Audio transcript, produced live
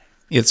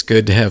It's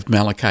good to have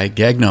Malachi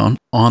Gagnon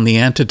on The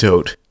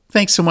Antidote.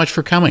 Thanks so much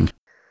for coming.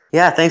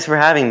 Yeah, thanks for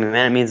having me,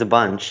 man. It means a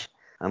bunch.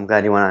 I'm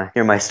glad you want to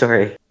hear my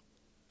story.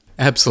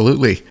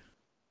 Absolutely.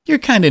 You're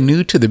kind of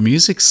new to the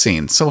music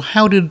scene, so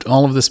how did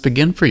all of this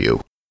begin for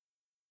you?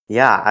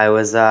 Yeah, I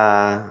was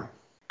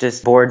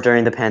just bored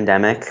during the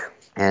pandemic,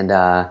 and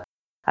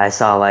I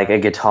saw like a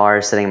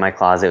guitar sitting in my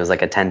closet. It was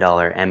like a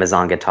 $10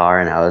 Amazon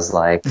guitar, and I was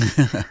like,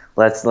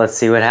 let's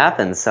see what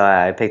happens. So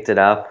I picked it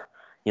up,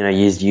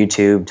 used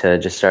YouTube to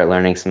just start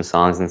learning some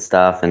songs and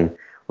stuff, and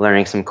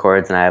learning some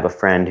chords. And I have a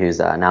friend who's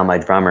now my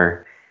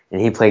drummer,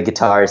 and he played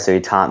guitar, so he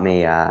taught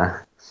me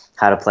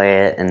how to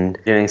play it, and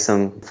doing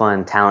some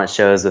fun talent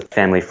shows with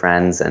family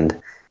friends.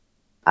 And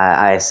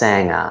I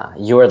sang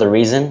 "You Are the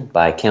Reason"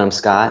 by Kim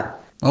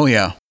Scott. Oh,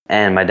 yeah.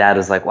 And my dad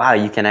was like, "Wow,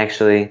 you can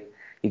actually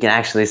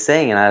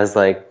sing." And I was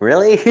like,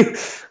 "Really?"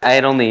 I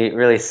had only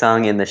really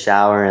sung in the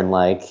shower and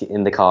like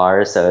in the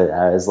car, so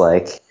I was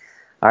like,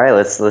 "All right,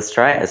 let's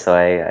try it." So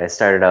I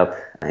started up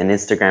an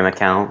Instagram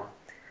account,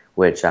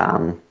 which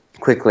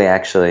quickly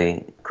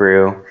actually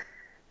grew,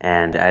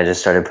 and I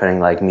just started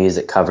putting like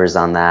music covers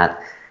on that.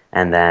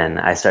 And then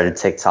I started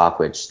TikTok,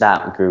 which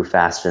that grew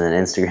faster than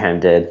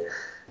Instagram did.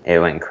 It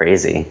went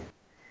crazy.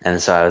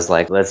 And so I was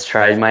like, let's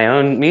try my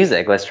own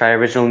music. Let's try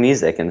original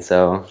music. And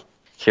so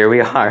here we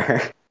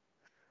are.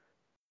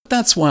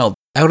 That's wild.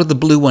 Out of the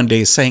blue one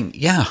day saying,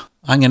 yeah,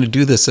 I'm going to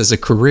do this as a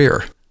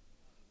career.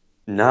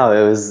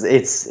 No,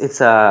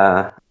 it's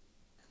a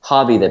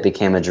hobby that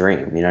became a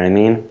dream. You know what I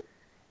mean?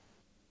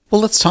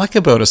 Well, let's talk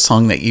about a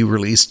song that you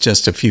released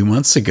just a few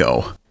months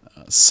ago.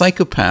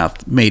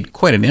 Psychopath made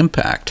quite an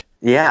impact.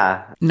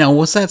 Yeah. Now,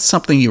 was that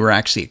something you were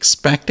actually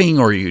expecting,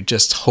 or are you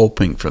just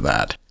hoping for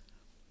that?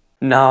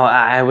 No,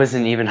 I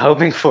wasn't even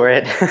hoping for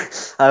it.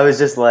 I was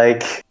just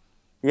like,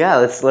 yeah,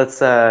 let's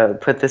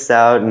put this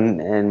out.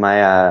 And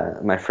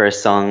my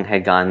first song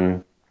had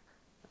gotten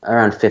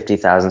around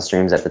 50,000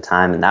 streams at the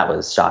time, and that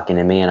was shocking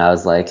to me. And I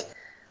was like,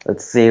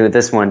 let's see what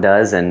this one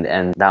does.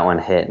 And that one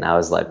hit, and I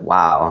was like,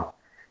 wow.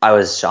 I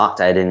was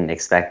shocked. I didn't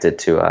expect it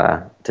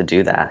to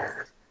do that.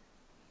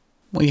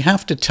 Well, you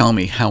have to tell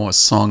me how a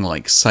song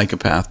like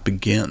Psychopath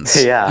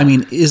begins. Yeah. I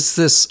mean, is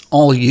this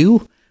all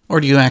you,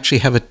 or do you actually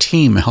have a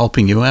team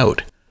helping you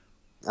out?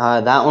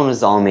 That one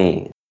was all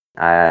me.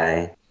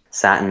 I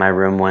sat in my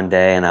room one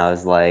day, and I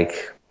was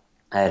like,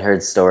 I had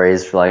heard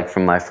stories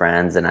from my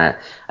friends, and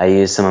I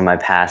used some of my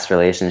past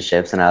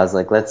relationships, and I was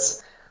like,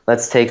 let's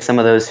take some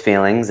of those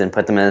feelings and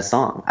put them in a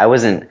song. I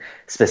wasn't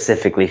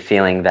specifically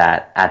feeling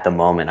that at the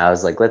moment. I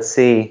was like, let's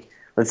see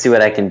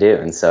what I can do.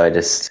 And so I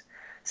just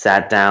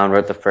sat down,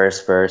 wrote the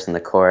first verse and the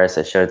chorus.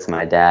 I showed it to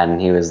my dad, and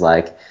he was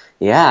like,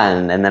 yeah.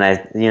 And then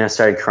I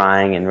started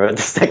crying and wrote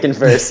the second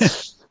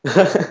verse.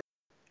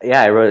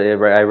 Yeah, I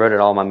wrote it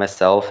all by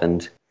myself,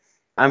 and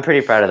I'm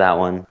pretty proud of that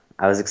one.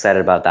 I was excited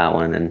about that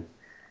one, and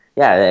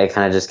yeah, it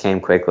kind of just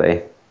came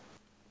quickly.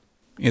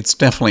 It's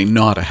definitely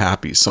not a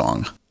happy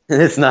song.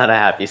 It's not a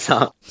happy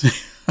song,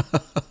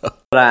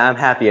 but I'm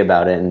happy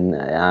about it,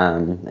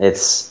 and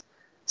it's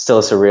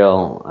still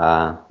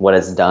surreal what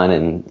it's done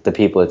and the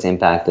people it's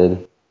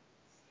impacted.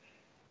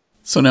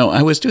 So now,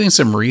 I was doing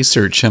some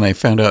research, and I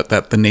found out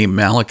that the name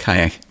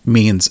Malachi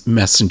means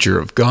messenger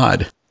of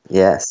God.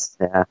 Yes,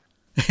 yeah.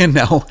 And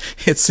now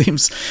it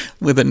seems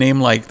with a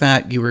name like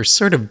that, you were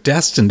sort of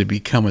destined to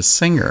become a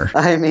singer.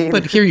 I mean,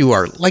 but here you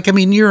are.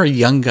 You're a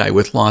young guy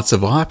with lots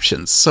of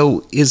options.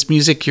 So is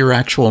music your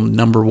actual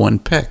number one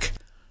pick?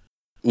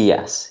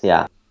 Yes,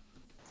 yeah.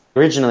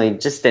 Originally,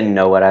 just didn't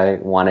know what I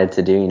wanted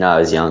to do. I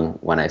was young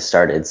when I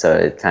started, so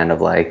it kind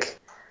of like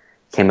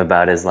came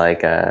about as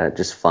like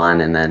just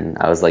fun. And then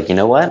I was like, you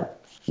know what?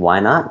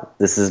 Why not?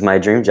 This is my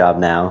dream job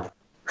now.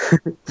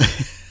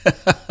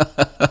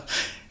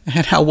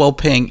 And how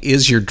well-paying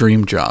is your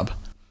dream job?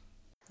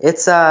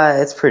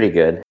 It's pretty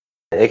good.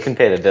 It can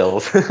pay the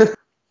bills.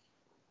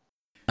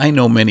 I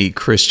know many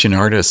Christian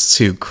artists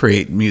who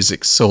create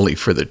music solely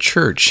for the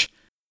church.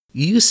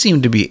 You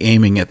seem to be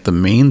aiming at the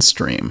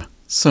mainstream.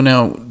 So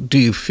now, do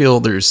you feel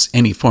there's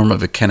any form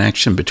of a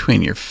connection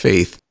between your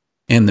faith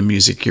and the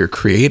music you're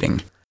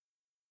creating?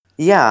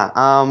 Yeah,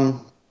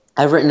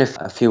 I've written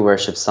a few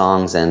worship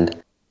songs,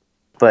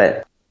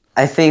 but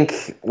I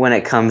think when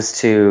it comes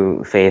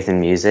to faith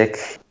and music,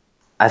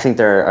 I think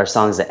there are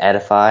songs that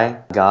edify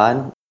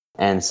God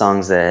and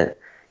songs that,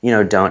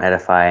 don't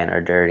edify and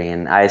are dirty.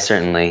 And I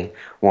certainly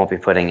won't be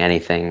putting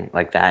anything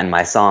like that in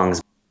my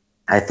songs.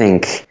 I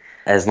think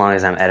as long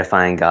as I'm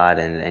edifying God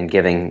and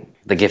giving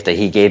the gift that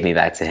He gave me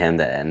back to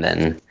Him, and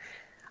then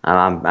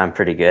I'm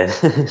pretty good.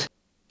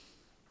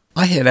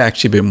 I had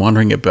actually been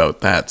wondering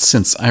about that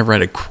since I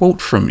read a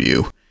quote from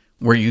you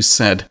where you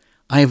said,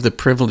 I have the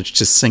privilege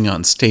to sing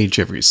on stage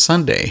every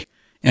Sunday,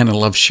 and I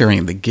love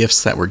sharing the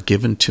gifts that were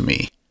given to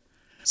me.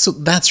 So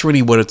that's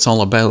really what it's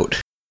all about.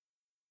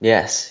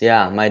 Yes,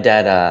 yeah. My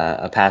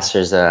dad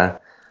pastors a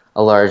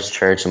large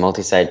church, a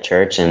multi-site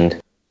church, and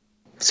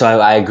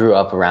so I grew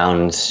up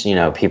around,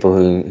 people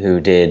who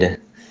did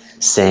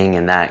sing,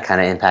 and that kind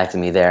of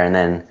impacted me there. And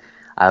then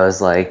I was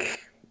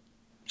like,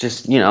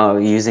 just,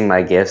 using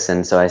my gifts.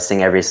 And so I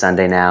sing every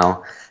Sunday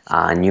now.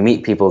 And you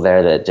meet people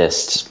there that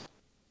just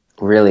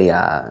really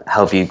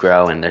help you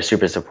grow, and they're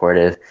super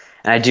supportive.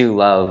 And I do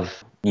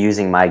love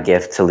using my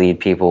gift to lead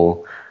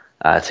people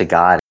to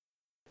God.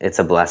 It's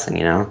a blessing.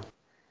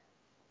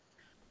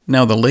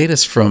 Now, the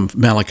latest from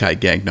Malachi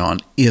Gagnon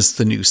is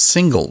the new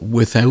single,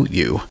 Without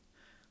You.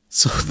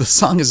 So the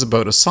song is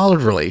about a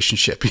solid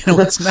relationship.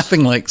 It's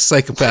nothing like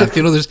Psychopath.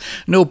 There's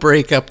no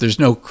breakup, there's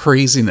no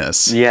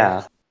craziness.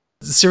 Yeah.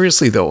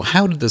 Seriously, though,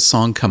 how did the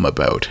song come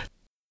about?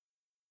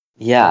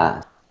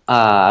 Yeah.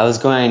 I was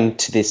going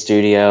to the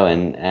studio,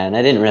 and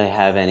I didn't really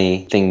have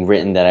anything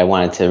written that I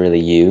wanted to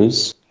really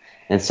use.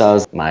 And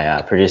so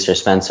my producer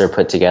Spencer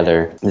put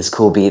together this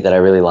cool beat that I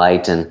really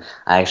liked, and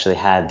I actually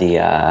had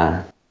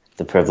the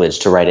privilege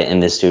to write it in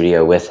the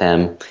studio with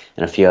him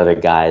and a few other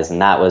guys,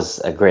 and that was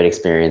a great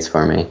experience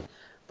for me.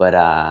 But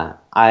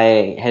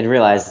I had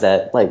realized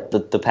that like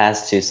the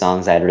past two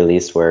songs I had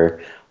released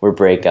were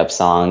breakup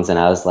songs, and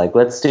I was like,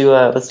 let's do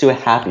a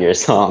happier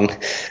song.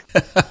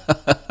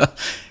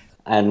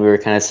 And we were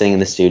kind of sitting in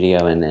the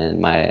studio, and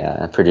then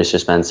my producer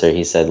Spencer,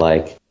 he said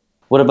like,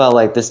 what about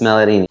like this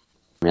melody?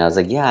 And I was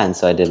like, yeah. And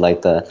so I did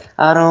like the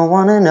I don't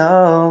want to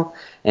know,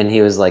 and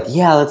he was like,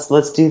 yeah,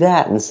 let's do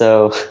that. And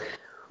so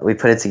we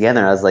put it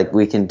together, and I was like,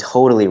 we can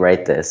totally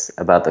write this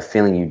about the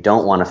feeling you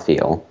don't want to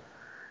feel.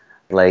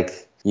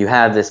 Like, you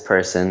have this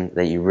person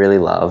that you really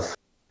love,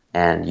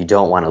 and you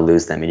don't want to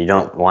lose them, and you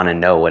don't want to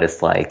know what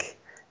it's like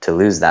to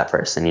lose that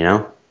person.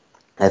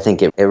 I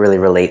think it really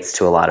relates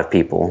to a lot of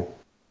people.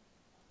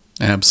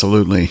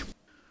 Absolutely.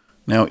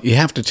 Now, you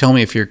have to tell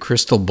me if your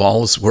crystal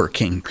ball is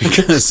working,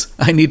 because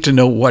I need to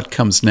know what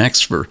comes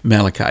next for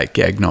Malachi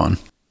Gagnon.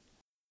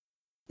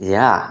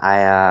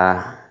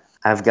 Yeah,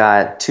 I've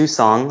got 2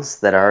 songs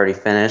that are already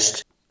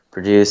finished,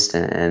 produced,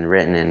 and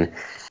written,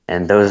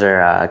 and those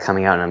are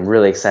coming out, and I'm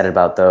really excited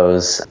about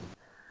those.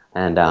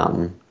 And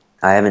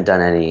I haven't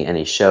done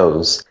any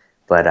shows,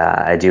 but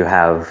I do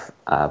have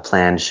a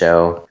planned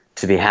show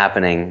to be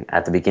happening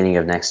at the beginning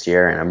of next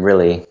year, and I'm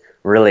really,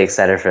 really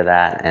excited for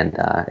that. And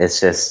it's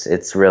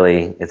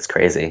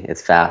crazy.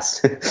 It's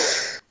fast.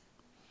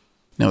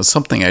 Now,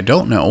 something I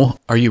don't know,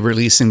 are you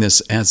releasing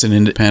this as an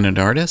independent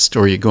artist,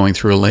 or are you going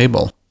through a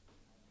label?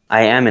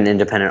 I am an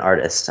independent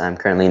artist. I'm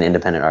currently an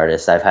independent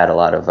artist. I've had a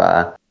lot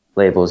of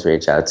labels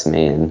reach out to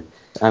me, and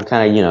I'm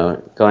kind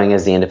of, going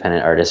as the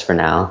independent artist for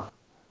now.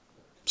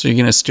 So you're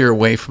going to steer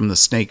away from the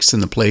snakes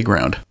in the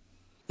playground?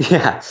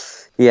 Yeah,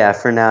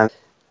 for now.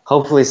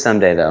 Hopefully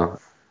someday, though,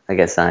 I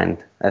get signed.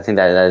 I think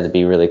that'd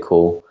be really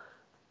cool.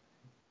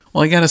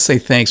 Well, I got to say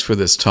thanks for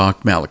this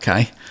talk,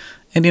 Malachi.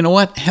 And you know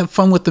what? Have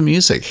fun with the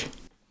music.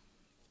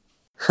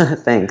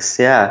 Thanks.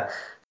 Yeah.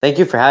 Thank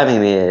you for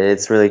having me.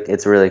 It's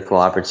a really cool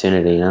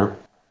opportunity.